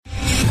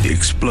The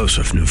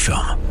explosive new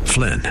film,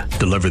 Flynn,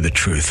 deliver the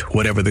truth,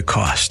 whatever the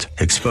cost,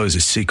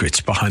 exposes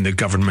secrets behind the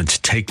government's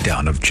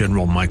takedown of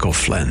General Michael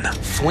Flynn.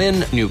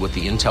 Flynn knew what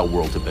the intel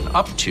world had been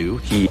up to.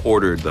 He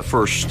ordered the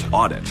first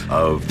audit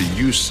of the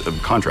use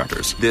of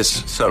contractors.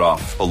 This set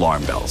off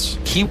alarm bells.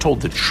 He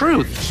told the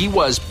truth. He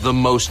was the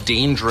most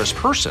dangerous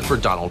person for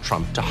Donald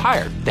Trump to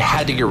hire. They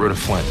had to get rid of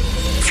Flynn.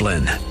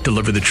 Flynn,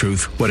 deliver the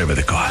truth, whatever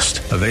the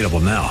cost. Available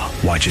now.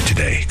 Watch it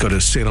today. Go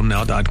to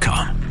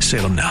salemnow.com.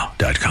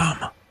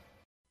 salemnow.com.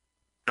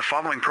 The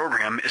following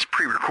program is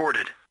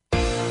pre-recorded.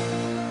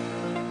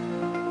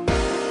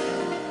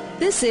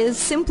 This is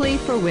Simply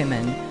for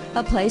Women,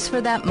 a place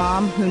for that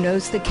mom who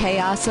knows the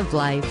chaos of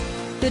life,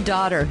 the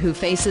daughter who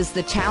faces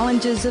the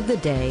challenges of the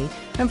day,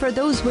 and for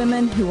those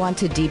women who want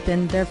to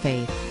deepen their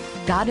faith.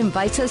 God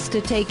invites us to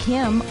take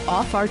Him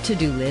off our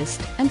to-do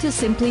list and to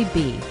simply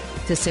be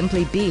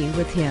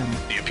with Him.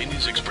 The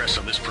opinions expressed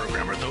on this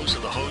program are those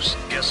of the hosts,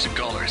 guests, and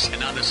callers, and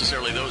not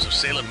necessarily those of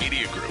Salem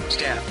Media Group,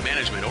 staff,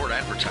 management, or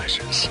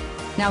advertisers.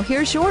 Now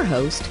here's your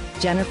host,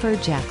 Jennifer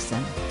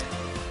Jackson.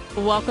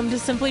 Welcome to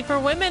Simply for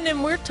Women,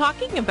 and we're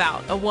talking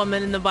about a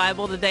woman in the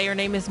Bible today. Her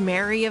name is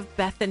Mary of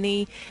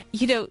Bethany.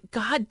 You know,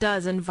 God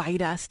does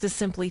invite us to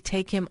simply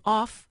take Him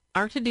off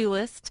our to-do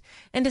list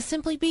and to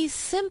simply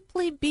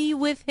be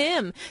with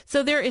Him.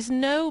 So there is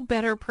no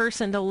better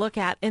person to look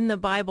at in the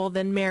Bible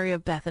than Mary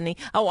of Bethany.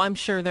 Oh, I'm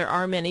sure there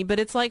are many, but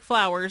it's like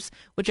flowers.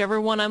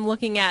 Whichever one I'm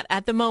looking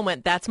at the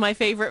moment, that's my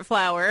favorite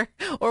flower.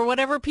 Or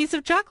whatever piece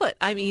of chocolate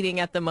I'm eating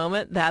at the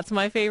moment, that's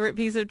my favorite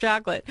piece of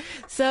chocolate.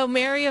 So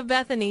Mary of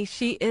Bethany,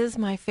 she is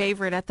my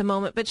favorite at the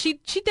moment, but she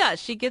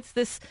gets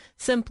this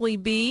simply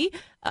be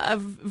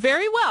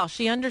very well.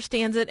 She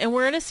understands it. And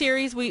we're in a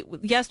series.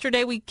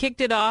 Yesterday we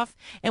kicked it off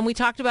and we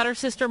talked about our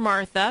sister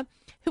Martha.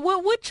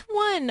 Well, which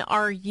one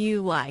are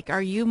you like?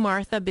 Are you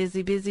Martha,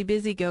 busy,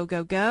 go,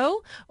 go,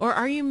 go? Or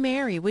are you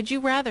Mary? Would you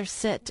rather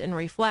sit and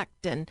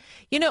reflect? And,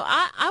 you know,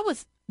 I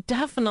was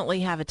definitely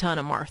have a ton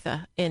of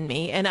Martha in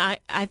me. And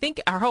I think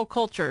our whole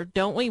culture,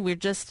 don't we? We're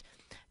just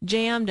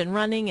jammed and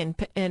running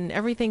and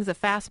everything's a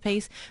fast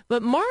pace.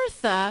 But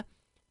Martha,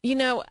 you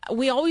know,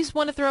 we always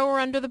want to throw her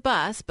under the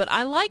bus, but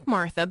I like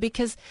Martha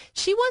because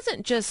she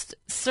wasn't just,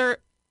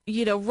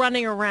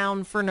 running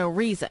around for no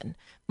reason.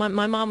 My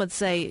mom would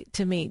say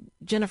to me,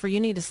 Jennifer, you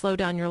need to slow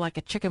down. You're like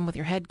a chicken with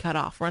your head cut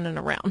off running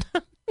around.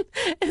 But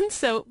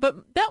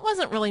that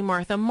wasn't really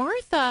Martha.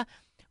 Martha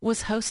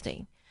was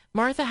hosting.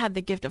 Martha had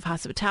the gift of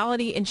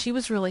hospitality, and she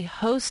was really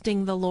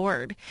hosting the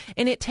Lord.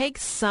 And it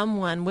takes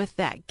someone with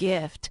that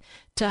gift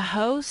to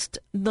host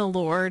the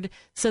Lord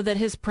so that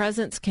His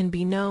presence can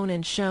be known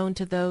and shown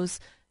to those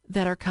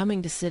that are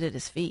coming to sit at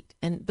His feet.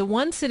 And the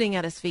one sitting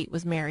at His feet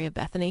was Mary of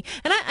Bethany.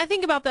 And I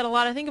think about that a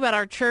lot. I think about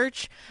our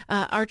church.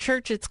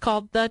 It's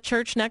called The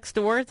Church Next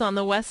Door. It's on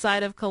the west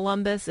side of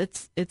Columbus.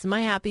 It's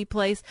my happy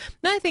place.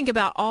 And I think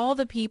about all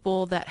the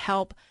people that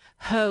help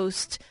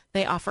host.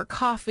 They offer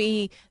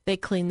coffee, they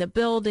clean the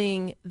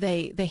building,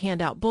 they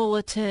hand out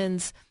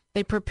bulletins,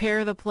 they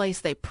prepare the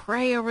place, they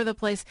pray over the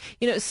place.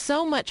 You know,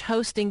 so much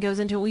hosting goes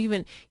into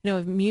even,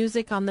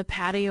 music on the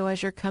patio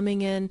as you're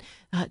coming in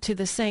to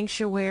the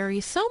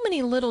sanctuary. So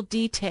many little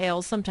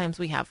details. Sometimes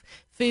we have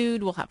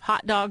food, we'll have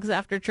hot dogs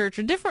after church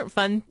or different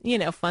fun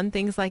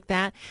things like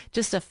that,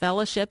 just a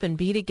fellowship and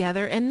be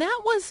together. And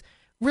that was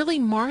really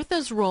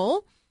Martha's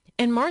role.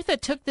 And Martha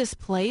took this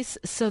place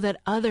so that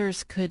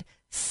others could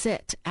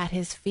sit at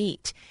His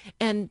feet.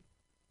 And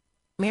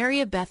Mary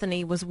of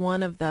Bethany was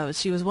one of those.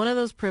 She was one of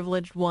those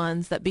privileged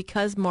ones that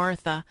because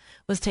Martha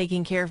was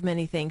taking care of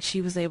many things,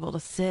 she was able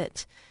to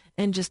sit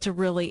and just to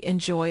really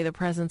enjoy the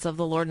presence of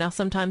the Lord. Now,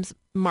 sometimes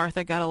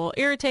Martha got a little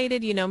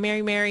irritated,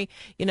 Mary,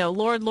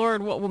 Lord,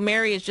 well,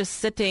 Mary is just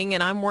sitting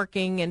and I'm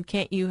working and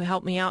can't you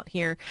help me out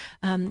here?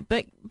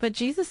 But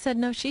Jesus said,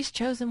 no, she's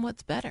chosen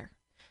what's better.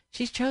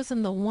 She's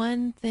chosen the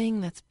one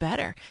thing that's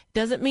better.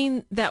 Doesn't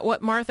mean that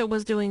what Martha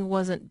was doing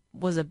was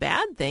a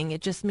bad thing. It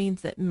just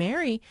means that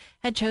Mary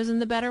had chosen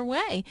the better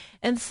way.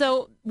 And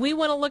so we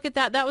want to look at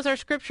that. That was our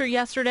scripture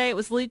yesterday. It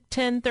was Luke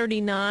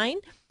 10:39.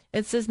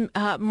 It says,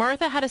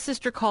 Martha had a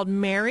sister called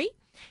Mary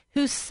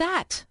who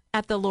sat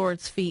at the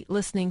Lord's feet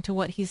listening to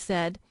what He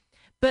said.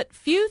 But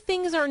few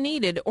things are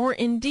needed, or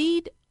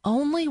indeed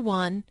only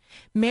one.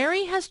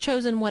 Mary has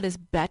chosen what is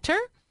better,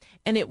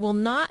 and it will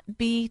not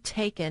be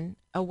taken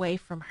away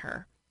from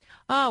her.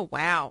 Oh,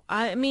 wow.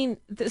 I mean,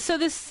 so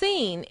this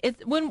scene,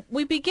 when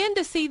we begin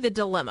to see the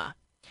dilemma,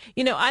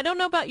 I don't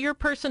know about your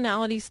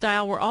personality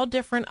style. We're all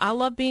different. I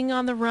love being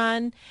on the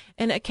run,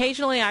 and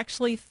occasionally I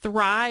actually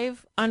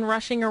thrive on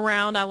rushing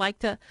around. I like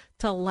to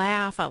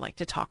laugh. I like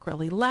to talk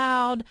really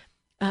loud.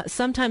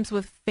 Sometimes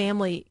with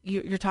family,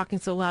 you're talking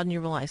so loud and you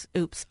realize,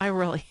 oops, I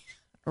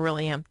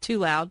really am too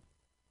loud.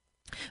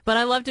 But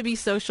I love to be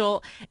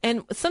social.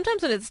 And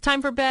sometimes when it's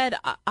time for bed,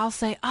 I'll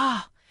say,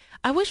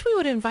 I wish we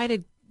would have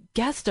invited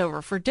guests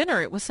over for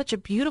dinner. It was such a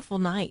beautiful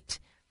night.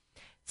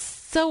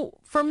 So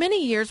for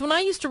many years, when I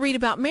used to read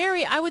about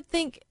Mary, I would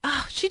think,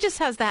 she just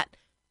has that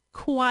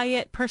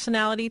quiet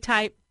personality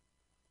type.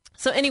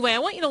 So anyway, I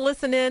want you to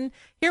listen in.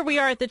 Here we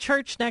are at the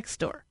church next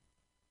door.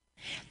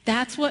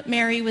 That's what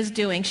Mary was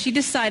doing. She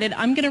decided,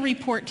 I'm going to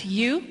report to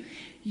you.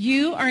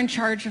 You are in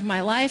charge of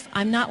my life.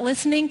 I'm not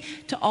listening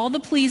to all the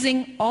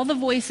pleasing, all the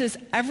voices,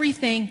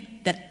 everything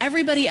that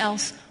everybody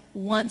else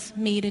wants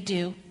me to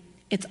do.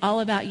 It's all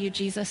about you,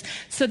 Jesus.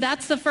 So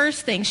that's the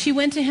first thing. She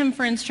went to him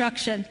for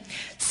instruction.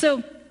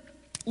 So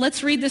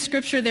let's read the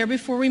scripture there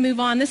before we move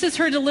on. This is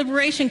her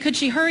deliberation. Could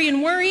she hurry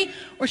and worry,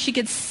 or she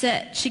could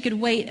sit? She could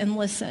wait and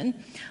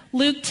listen.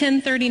 Luke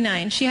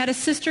 10:39. She had a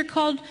sister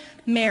called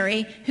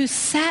Mary who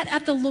sat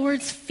at the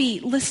Lord's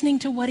feet listening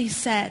to what he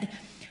said.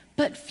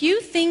 But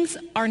few things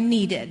are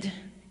needed.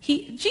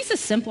 Jesus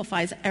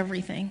simplifies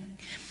everything.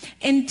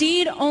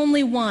 Indeed,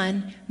 only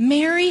one.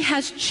 Mary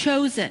has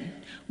chosen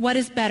what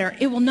is better.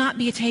 It will not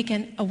be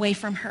taken away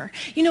from her.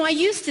 You know, I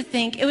used to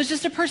think it was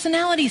just a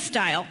personality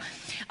style.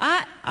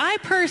 I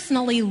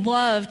personally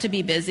love to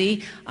be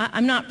busy.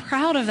 I'm not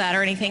proud of that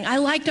or anything. I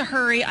like to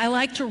hurry. I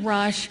like to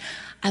rush.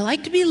 I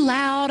like to be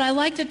loud. I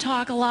like to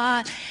talk a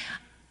lot.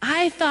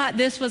 I thought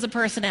this was a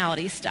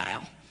personality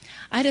style.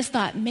 I just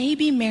thought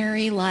maybe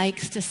Mary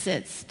likes to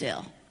sit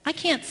still. I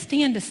can't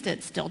stand to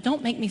sit still.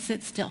 Don't make me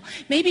sit still.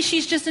 Maybe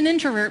she's just an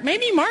introvert.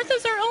 Maybe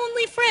Martha's our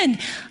only friend.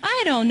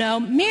 I don't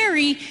know.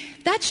 Mary,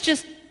 that's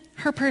just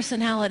her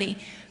personality.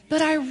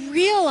 But I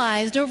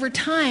realized over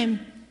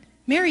time,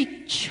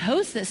 Mary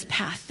chose this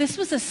path. This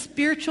was a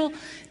spiritual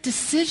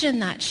decision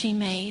that she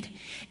made.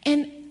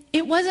 And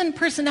it wasn't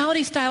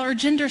personality style or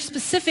gender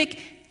specific.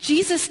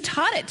 Jesus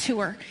taught it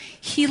to her.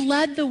 He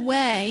led the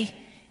way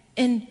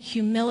in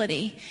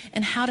humility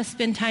and how to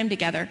spend time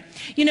together.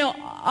 You know,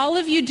 all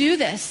of you do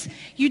this.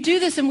 You do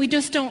this and we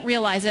just don't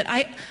realize it.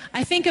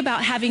 I think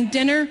about having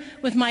dinner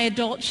with my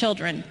adult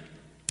children.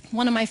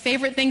 One of my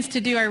favorite things to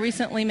do, I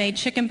recently made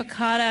chicken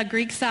piccata,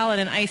 Greek salad,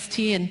 and iced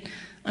tea, and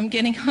I'm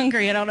getting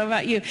hungry. I don't know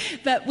about you.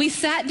 But we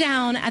sat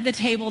down at the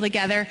table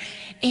together,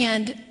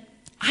 and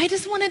I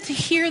just wanted to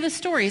hear the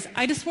stories.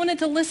 I just wanted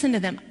to listen to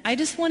them. I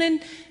just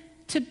wanted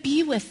to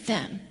be with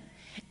them.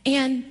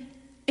 And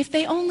if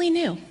they only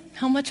knew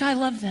how much I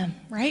love them,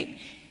 right?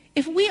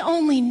 If we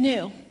only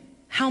knew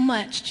how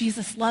much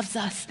Jesus loves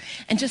us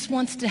and just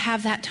wants to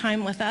have that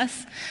time with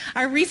us.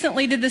 I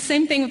recently did the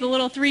same thing with a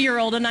little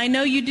 3-year-old, and I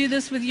know you do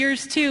this with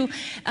yours too.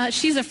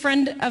 She's a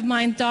friend of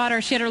mine's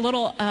daughter. She had her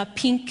little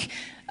pink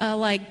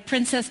like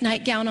princess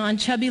nightgown on,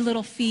 chubby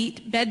little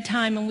feet,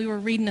 bedtime, and we were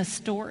reading a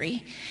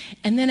story.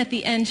 And then at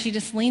the end, she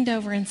just leaned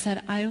over and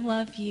said, I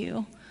love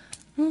you.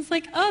 I was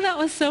like, oh, that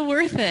was so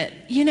worth it.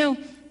 You know,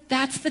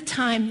 that's the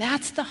time.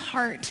 That's the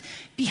heart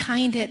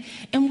behind it.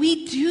 And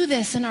we do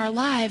this in our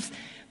lives,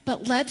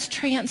 but let's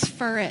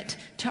transfer it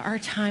to our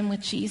time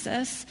with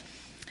Jesus.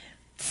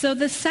 So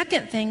the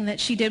second thing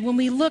that she did, when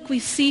we look, we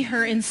see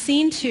her in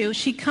scene 2.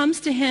 She comes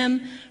to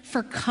him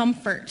for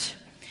comfort.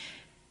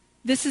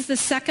 This is the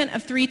second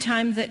of 3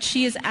 times that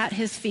she is at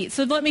his feet.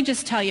 So let me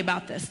just tell you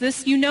about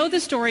this. You know the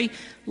story.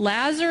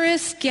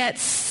 Lazarus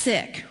gets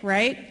sick,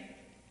 right?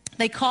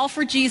 They call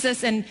for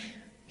Jesus, and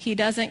he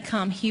doesn't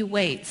come. He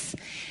waits.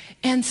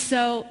 And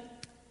so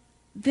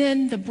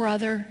then the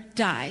brother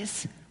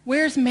dies.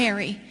 Where's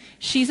Mary?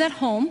 She's at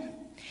home.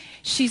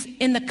 She's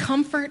in the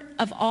comfort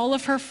of all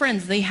of her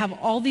friends. They have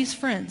all these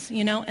friends,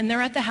 you know, and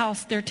they're at the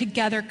house. They're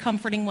together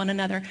comforting one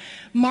another.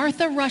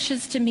 Martha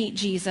rushes to meet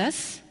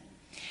Jesus.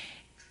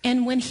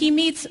 And when he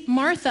meets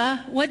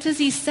Martha, what does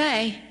he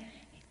say?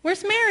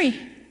 Where's Mary?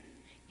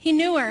 He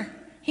knew her.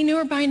 He knew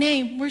her by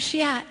name. Where's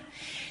she at?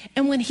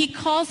 And when he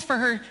calls for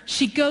her,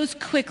 she goes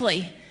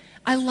quickly.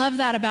 I love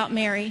that about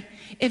Mary.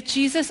 If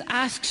Jesus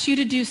asks you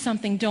to do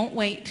something, don't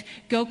wait.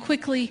 Go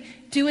quickly.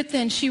 Do it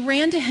then. She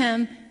ran to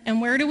him,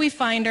 and where do we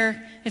find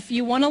her? If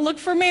you want to look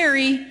for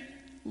Mary,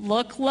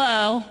 look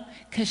low,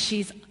 because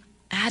she's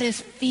at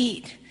his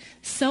feet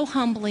so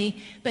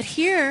humbly. But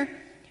here,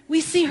 we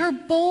see her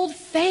bold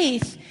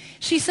faith.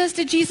 She says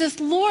to Jesus,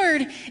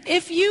 Lord,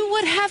 if you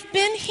would have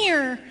been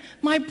here,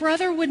 my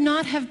brother would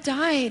not have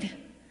died.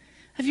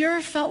 Have you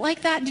ever felt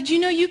like that? Did you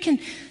know you can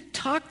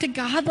talk to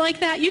God like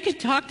that? You could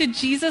talk to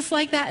Jesus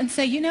like that and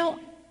say, you know,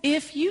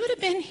 if you would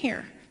have been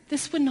here,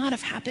 this would not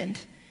have happened.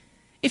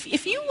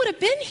 If you would have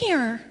been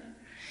here.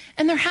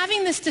 And they're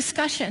having this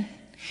discussion,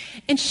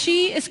 and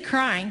she is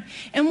crying.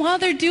 And while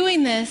they're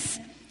doing this,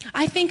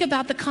 I think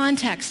about the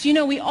context. You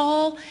know, we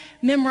all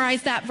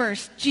memorize that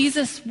verse.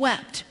 Jesus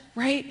wept,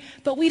 right?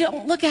 But we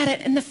don't look at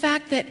it in the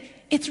fact that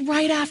it's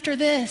right after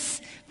this.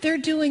 They're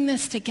doing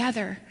this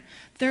together.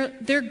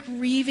 They're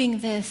grieving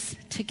this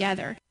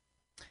together.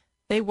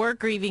 They were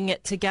grieving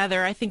it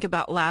together. I think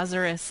about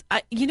Lazarus.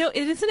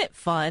 Isn't it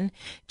fun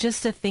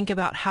just to think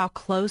about how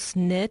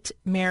close-knit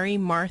Mary,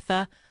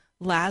 Martha,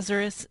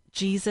 Lazarus,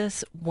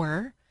 Jesus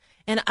were?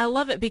 And I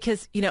love it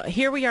because, you know,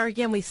 here we are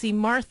again. We see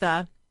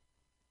Martha.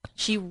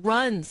 She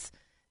runs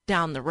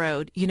down the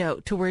road, you know,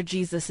 to where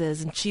Jesus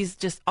is, and she's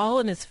just all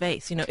in his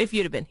face, you know, if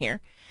you'd have been here.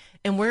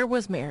 And where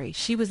was Mary?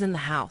 She was in the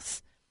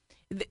house.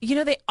 You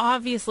know, they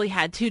obviously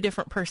had 2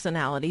 different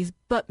personalities,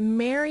 but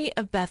Mary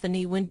of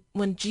Bethany, when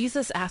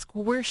Jesus asked,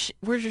 well,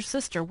 where's your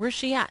sister? Where's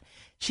she at?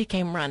 She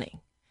came running.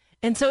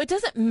 And so it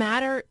doesn't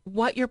matter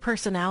what your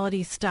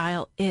personality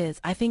style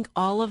is. I think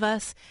all of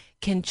us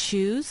can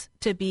choose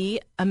to be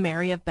a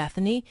Mary of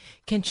Bethany,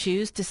 can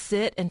choose to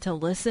sit and to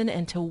listen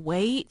and to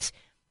wait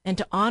and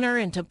to honor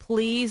and to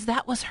please.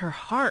 That was her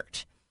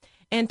heart.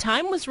 And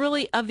time was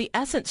really of the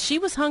essence. She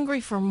was hungry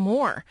for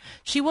more.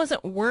 She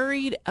wasn't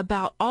worried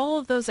about all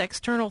of those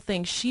external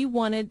things. She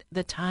wanted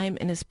the time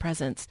in his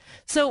presence.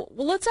 So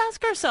let's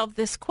ask ourselves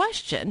this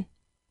question.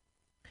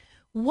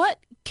 What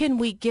can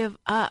we give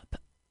up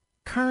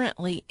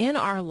currently in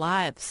our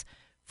lives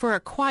for a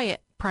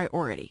quiet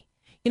priority?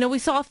 You know, we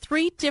saw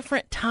 3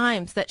 different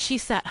times that she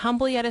sat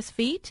humbly at his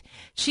feet.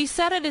 She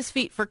sat at his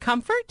feet for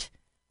comfort,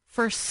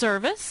 for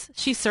service.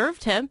 She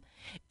served him.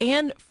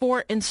 And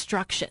for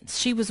instructions.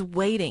 She was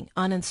waiting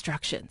on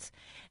instructions.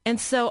 And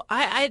so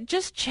I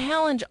just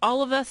challenge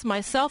all of us,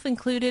 myself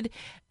included.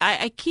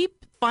 I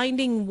keep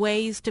finding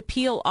ways to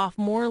peel off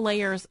more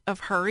layers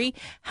of hurry.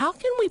 How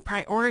can we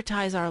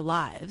prioritize our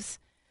lives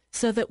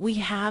so that we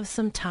have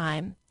some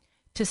time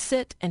to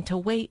sit and to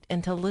wait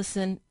and to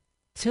listen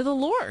to the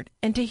Lord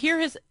and to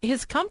hear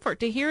his comfort,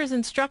 to hear his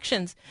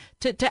instructions,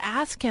 to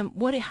ask him,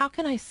 how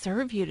can I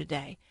serve you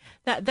today?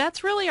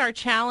 That's really our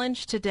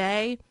challenge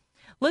today.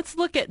 Let's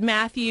look at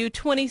Matthew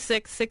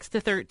 26,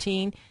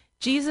 6-13,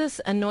 Jesus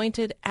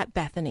anointed at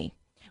Bethany.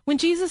 When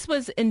Jesus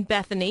was in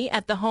Bethany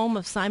at the home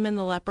of Simon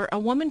the leper, a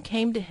woman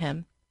came to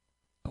him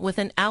with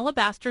an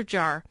alabaster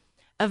jar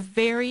of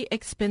very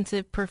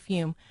expensive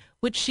perfume,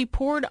 which she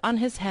poured on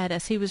his head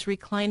as he was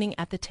reclining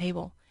at the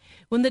table.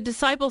 When the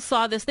disciples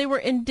saw this, they were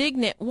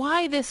indignant.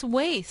 Why this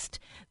waste?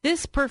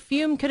 This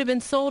perfume could have been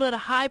sold at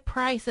a high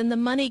price and the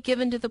money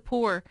given to the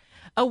poor.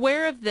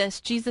 Aware of this,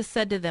 Jesus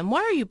said to them,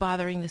 "Why are you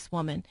bothering this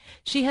woman?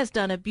 She has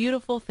done a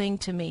beautiful thing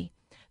to me.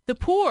 The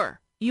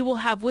poor you will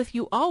have with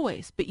you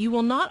always, but you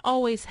will not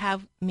always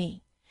have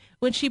me.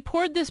 When she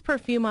poured this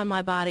perfume on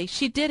my body,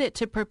 she did it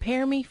to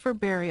prepare me for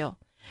burial.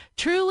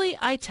 Truly,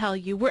 I tell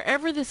you,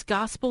 wherever this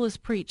gospel is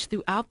preached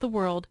throughout the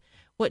world,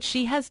 what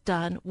she has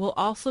done will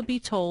also be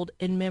told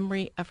in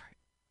memory of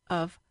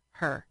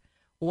her."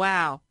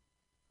 Wow.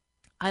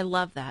 I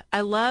love that.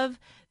 I love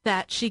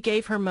that she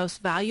gave her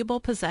most valuable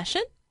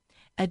possession,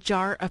 a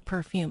jar of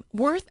perfume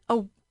worth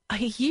a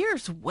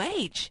year's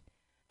wage.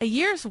 A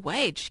year's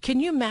wage. Can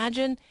you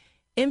imagine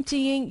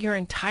emptying your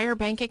entire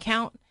bank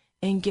account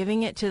and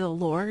giving it to the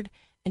Lord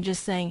and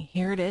just saying,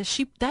 here it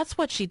is? That's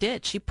what she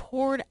did. She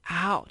poured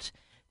out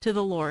to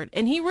the Lord.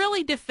 And he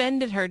really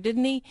defended her,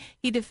 didn't he?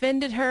 He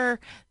defended her.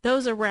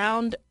 Those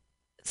around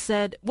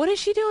said, what is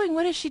she doing?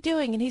 What is she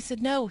doing? And he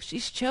said, no,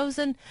 she's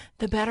chosen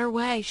the better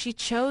way. She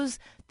chose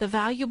the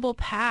valuable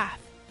path.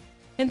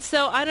 And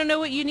so I don't know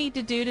what you need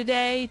to do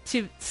today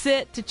to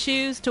sit, to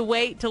choose, to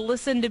wait, to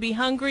listen, to be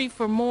hungry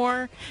for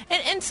more.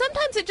 And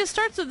sometimes it just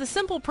starts with a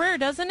simple prayer,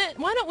 doesn't it?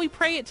 Why don't we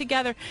pray it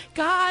together?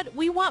 God,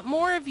 we want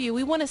more of you.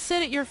 We want to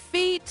sit at your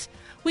feet.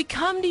 We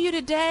come to you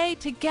today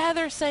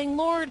together saying,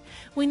 Lord,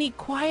 we need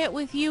quiet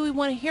with you. We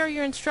want to hear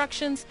your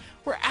instructions.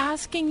 We're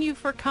asking you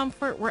for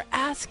comfort. We're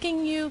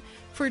asking you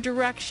for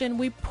direction.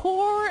 We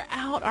pour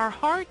out our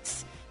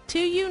hearts to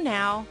you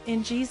now.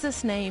 In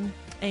Jesus' name,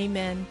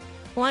 amen.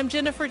 Well, I'm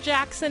Jennifer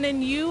Jackson,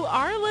 and you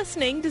are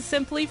listening to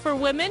Simply for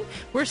Women.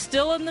 We're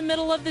still in the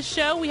middle of the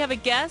show. We have a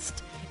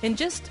guest in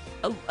just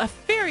a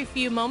very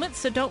few moments,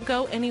 so don't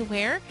go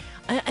anywhere.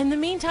 In the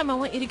meantime, I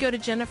want you to go to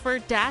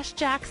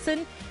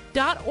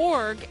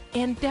jennifer-jackson.org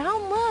and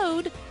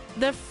download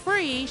the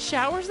free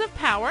Showers of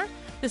Power.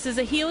 This is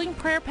a healing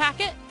prayer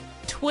packet,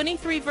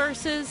 23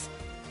 verses,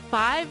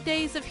 5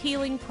 days of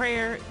healing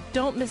prayer.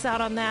 Don't miss out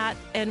on that.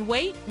 And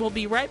wait, we'll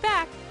be right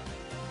back.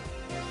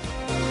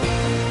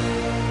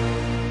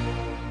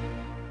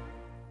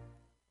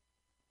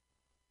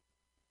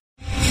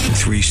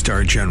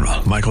 Three-star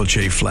General Michael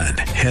J. Flynn,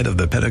 head of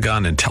the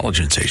Pentagon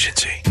Intelligence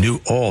Agency, knew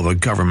all the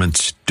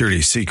government's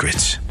dirty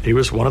secrets. He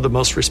was one of the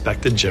most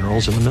respected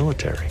generals in the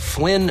military.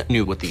 Flynn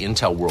knew what the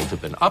intel world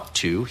had been up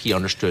to. He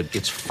understood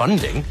its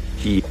funding.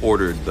 He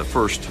ordered the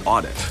first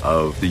audit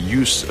of the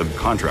use of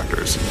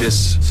contractors.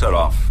 This set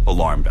off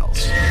alarm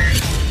bells.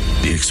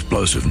 The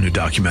explosive new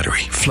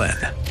documentary, Flynn,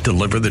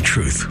 Deliver the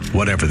Truth,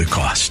 Whatever the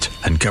Cost,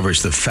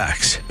 uncovers the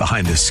facts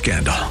behind this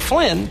scandal.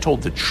 Flynn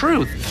told the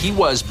truth. He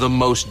was the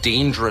most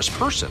dangerous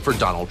person for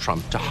Donald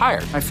Trump to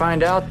hire. I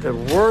find out the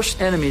worst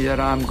enemy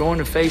that I'm going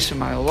to face in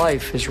my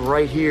life is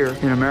right here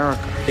in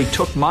America. They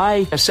took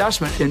my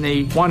assessment and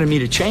they wanted me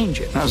to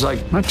change it. And I was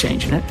like, I'm not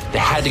changing it. They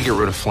had to get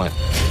rid of Flynn.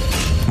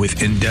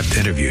 With in-depth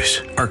interviews,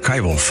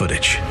 archival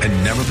footage,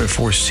 and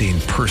never-before-seen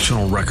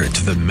personal records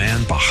of the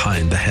man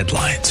behind the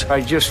headlines.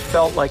 I just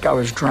felt like I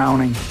was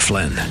drowning.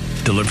 Flynn,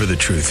 Deliver the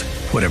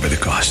Truth, Whatever the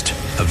Cost.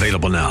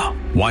 Available now.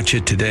 Watch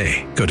it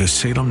today. Go to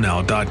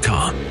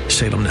salemnow.com.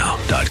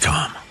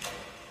 salemnow.com.